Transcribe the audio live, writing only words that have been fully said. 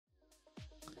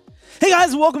Hey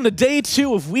guys, welcome to day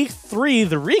 2 of week 3,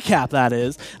 the recap that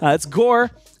is. It's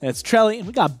Gore, and it's Trelly, and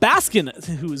we got Baskin,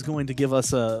 who is going to give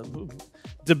us a,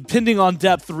 depending on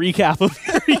depth, recap of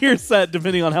your set,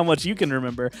 depending on how much you can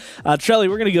remember. Trelly,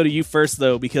 we're going to go to you first,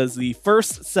 though, because the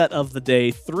first set of the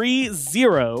day,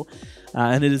 3-0,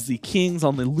 and it is the Kings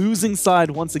on the losing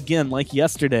side once again, like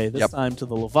yesterday, this time to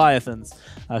the Leviathans,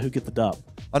 who get the dub.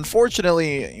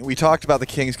 Unfortunately, we talked about the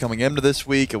Kings coming into this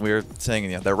week, and we were saying,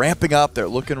 you know, they're ramping up, they're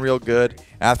looking real good.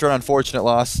 After an unfortunate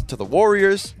loss to the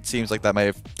Warriors, it seems like that may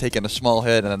have taken a small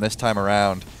hit, and then this time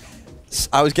around,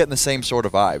 I was getting the same sort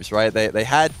of vibes, right? They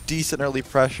had decent early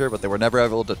pressure, but they were never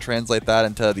able to translate that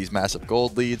into these massive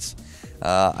gold leads.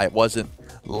 I wasn't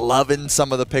loving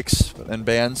some of the picks and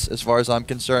bans as far as I'm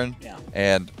concerned,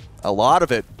 and a lot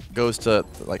of it goes to,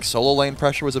 like, solo lane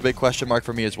pressure was a big question mark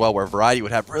for me as well, where Variety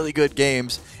would have really good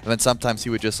games, and then sometimes he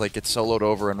would just, like, get soloed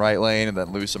over in right lane and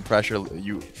then lose some pressure.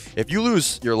 If you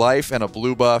lose your life and a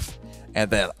blue buff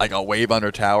and then, like, a wave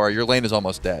under tower, your lane is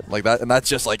almost dead. Like that, and that's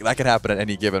just, like, that could happen at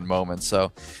any given moment.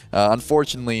 So,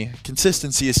 unfortunately,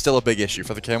 consistency is still a big issue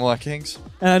for the Camelot Kings.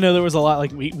 And I know there was a lot,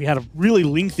 like, we had a really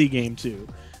lengthy game, too,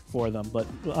 for them, but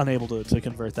unable to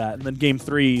convert that. And then game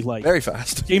 3, like, very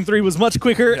fast. Game 3 was much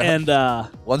quicker and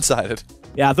one-sided.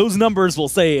 Yeah, those numbers will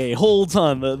say a whole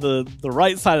ton. The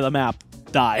right side of the map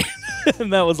died,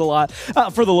 and that was a lot.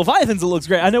 For the Leviathans, it looks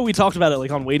great. I know we talked about it,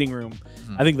 like, on Waiting Room.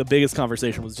 I think the biggest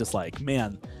conversation was just like,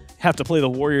 man, have to play the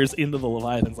Warriors into the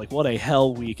Leviathans. Like, what a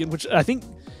hell week. In which I think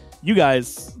you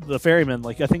guys, the Ferrymen,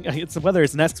 like, I think it's whether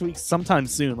it's next week, sometime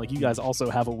soon, like, you guys also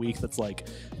have a week that's, like,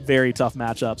 very tough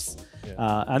matchups.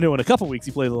 I know in a couple weeks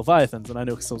you play the Leviathans, and I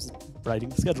know because I was writing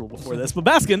the schedule before this. But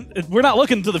Baskin, we're not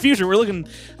looking to the future. We're looking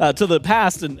to the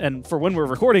past, and for when we're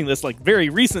recording this, like, very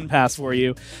recent past for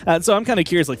you. So I'm kind of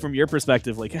curious, like, from your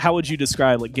perspective, like, how would you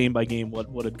describe, like, game by game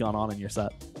what had gone on in your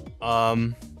set?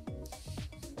 Oh,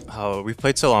 we've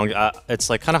played so long. It's,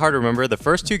 like, kind of hard to remember. The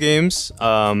first 2 games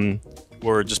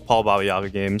were just Paul Baba Yaga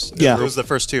games. Yeah. It was the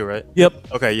first 2, right?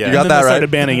 Yep. Okay, yeah. You got that right. Started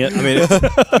banning it.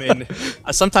 I mean,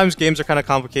 sometimes games are kind of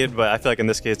complicated, but I feel like in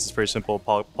this case it's pretty simple.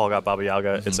 Paul got Baba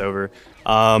Yaga. It's over.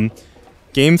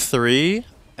 Game 3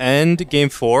 and game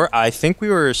 4, I think we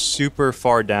were super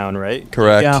far down, right?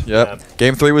 Correct. Yeah. Yep.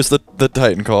 Game 3 was the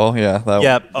Titan call. Yeah.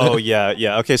 Yep. Oh,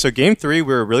 yeah. Okay, so game 3,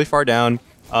 we were really far down.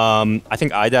 I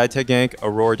think I died to gank,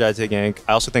 Aurora died to gank.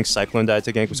 I also think Cyclone died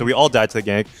to gank. So we all died to the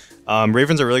gank.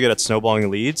 Ravens are really good at snowballing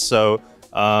leads, so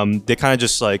they kind of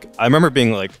just, like, I remember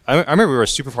being like, I remember we were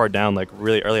super far down, like,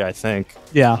 really early, I think.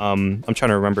 Yeah. I'm trying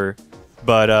to remember,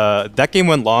 but that game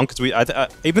went long because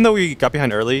even though we got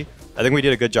behind early, I think we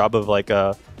did a good job of, like,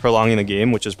 prolonging the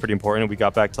game, which is pretty important. We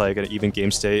got back to, like, an even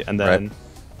game state, and then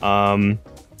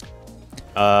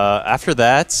after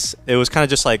that, it was kind of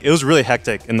just like, it was really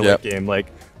hectic in the late game. Like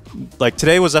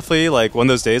today was definitely, like, one of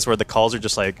those days where the calls are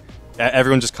just, like,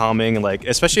 everyone's just calming, and, like,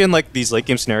 especially in, like, these late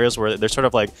game scenarios where they're sort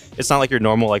of like, it's not like your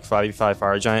normal, like, 5v5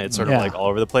 fire giant. It's sort of like all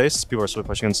over the place. People are split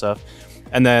pushing and stuff.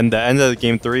 And then the end of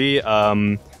game 3,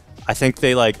 I think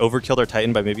they, like, overkilled our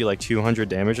Titan by maybe, like, 200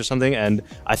 damage or something, and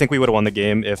I think we would have won the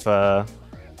game if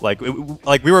like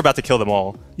we were about to kill them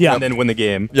all, and then win the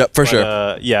game. Yep, for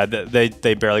sure. Yeah,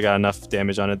 they barely got enough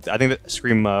damage on it. I think that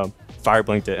Scream fire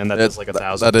blinked it, and that does, like,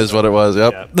 1,000. That is what it was.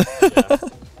 Yep. Yeah.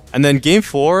 And then game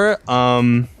 4,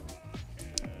 I'm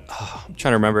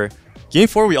trying to remember. Game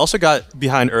 4, we also got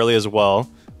behind early as well,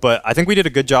 but I think we did a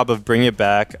good job of bringing it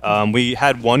back. We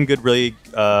had one really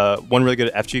good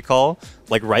FG call,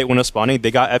 like, right when it was spawning. They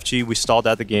got FG, we stalled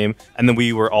out the game, and then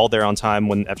we were all there on time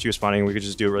when FG was spawning. We could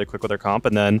just do it really quick with our comp,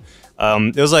 and then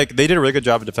it was like they did a really good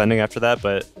job of defending after that,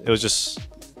 but it was just,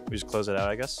 we just closed it out,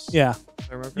 I guess. Yeah.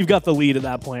 You've got the lead at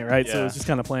that point, right? Yeah. So it's just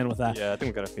kind of playing with that. Yeah, I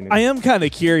think we got a Phoenix. I am kind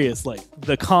of curious, like,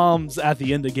 the comms at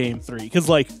the end of game 3, because,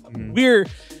 like, we're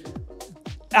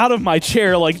out of my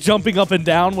chair, like, jumping up and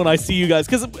down when I see you guys,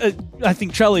 because I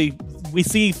think, Trelly, we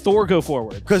see Thor go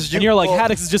forward, and you're like,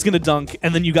 Haddix is just going to dunk,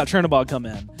 and then you got Chernobog come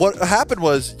in. What happened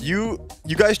was you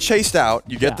guys chased out,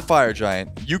 you get the fire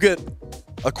giant, you get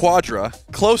a Quadra,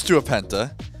 close to a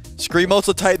Penta, Scream ults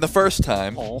the Titan the first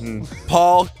time,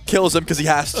 Paul kills him because he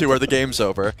has to or the game's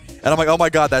over, and I'm like, oh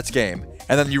my god, that's game.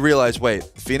 And then you realize, wait,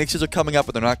 Phoenixes are coming up,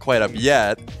 but they're not quite up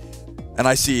yet, and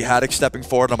I see Haddix stepping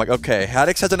forward, and I'm like, okay,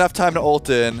 Haddix has enough time to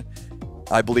ult in.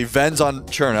 I believe Ven's on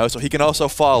Cherno, so he can also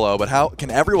follow, but how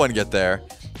can everyone get there?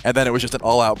 And then it was just an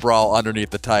all-out brawl underneath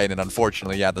the Titan, and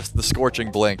unfortunately, yeah, the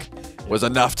Scorching Blink was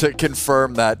enough to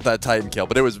confirm that Titan kill,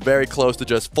 but it was very close to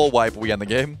just full wipe. We end the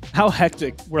game. How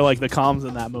hectic were, like, the comms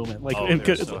in that moment? Like,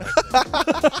 it's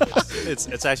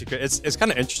actually, it's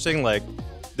kind of interesting, like,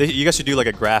 you guys should do like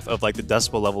a graph of like the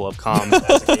decibel level of comms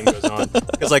as the game goes on.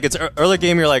 Because like it's early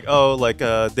game, you're like, oh, like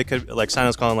they could like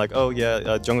Sino's calling like, oh yeah,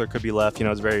 jungler could be left. You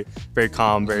know, it's very very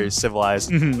calm, very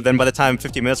civilized. But then by the time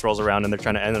 15 minutes rolls around and they're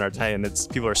trying to end an Artane, it's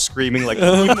people are screaming like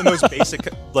even the most basic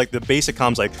like the basic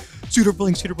comms like shooter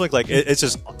blink, like it's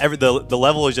just the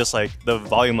level is just like the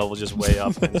volume level is just way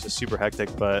up and it's just super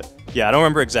hectic. But yeah, I don't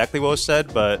remember exactly what was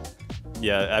said, but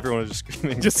yeah, everyone was just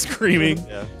screaming. Just screaming.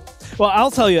 Yeah. Well,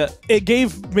 I'll tell you, it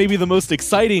gave maybe the most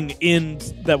exciting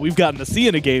end that we've gotten to see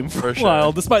in a game for a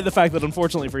while, despite the fact that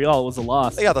unfortunately for y'all it was a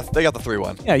loss. They got the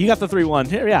 3-1. Yeah, you got the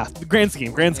 3-1. Yeah, grand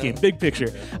scheme, big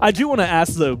picture. I do want to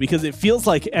ask though, because it feels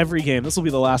like every game, this will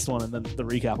be the last one, and then the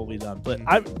recap will be done. But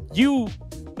you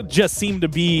just seem to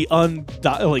be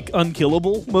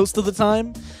unkillable most of the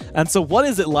time. And so, what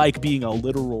is it like being a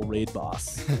literal raid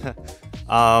boss?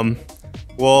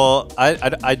 Well,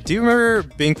 I do remember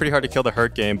being pretty hard to kill the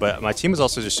Hurt game, but my team was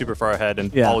also just super far ahead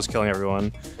and always killing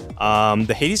everyone.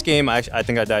 The Hades game, I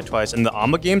think I died twice, and the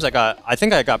Amma games, I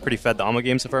think I got pretty fed the Amma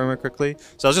games if I remember correctly.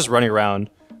 So I was just running around.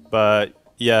 But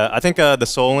yeah, I think the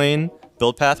Soul Lane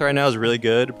build path right now is really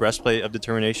good. Breastplate of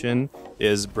Determination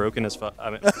is broken as fuck. I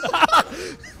mean,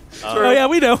 oh yeah,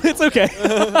 we know. It's okay. It's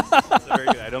a very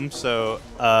good item. So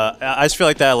I just feel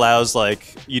like that allows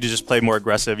like you to just play more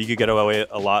aggressive. You could get away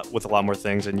with a lot more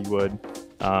things than you would.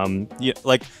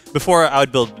 Like before, I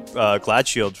would build Glad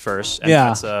Shield first, and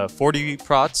that's 40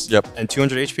 prots and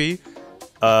 200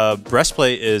 HP.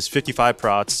 Breastplate is 55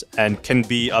 prots and can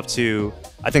be up to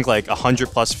I think like 100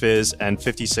 plus fizz and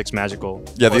 56 magical.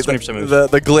 Yeah, the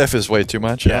glyph is way too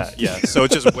much. Yeah. So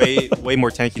it's just way more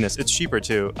tankiness. It's cheaper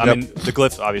too. I mean, the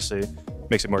glyph obviously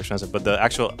makes it more expensive, but the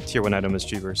actual tier 1 item is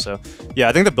cheaper. So yeah,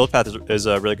 I think the build path is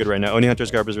really good right now. Oni Hunter's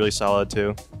Garb is really solid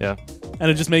too. Yeah. And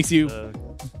it just makes you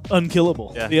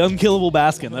unkillable. Yeah. The unkillable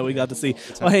Baskin that we got to see.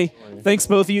 Well, hey, thanks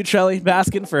both of you, Shelly,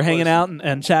 Baskin, for hanging out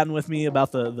and chatting with me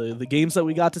about the games that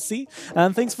we got to see.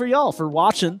 And thanks for y'all for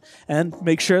watching. And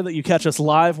make sure that you catch us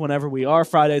live whenever we are,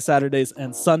 Fridays, Saturdays,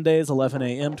 and Sundays, 11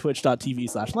 a.m.,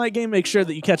 twitch.tv/nightgame. Make sure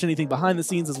that you catch anything behind the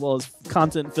scenes as well as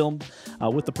content filmed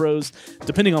with the pros.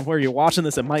 Depending on where you're watching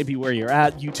this, it might be where you're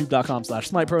at,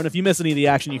 youtube.com/SMITEPro. And if you miss any of the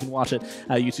action, you can watch it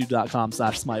at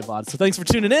youtube.com/SMITEVOD. So thanks for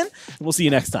tuning in, and we'll see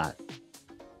you next time.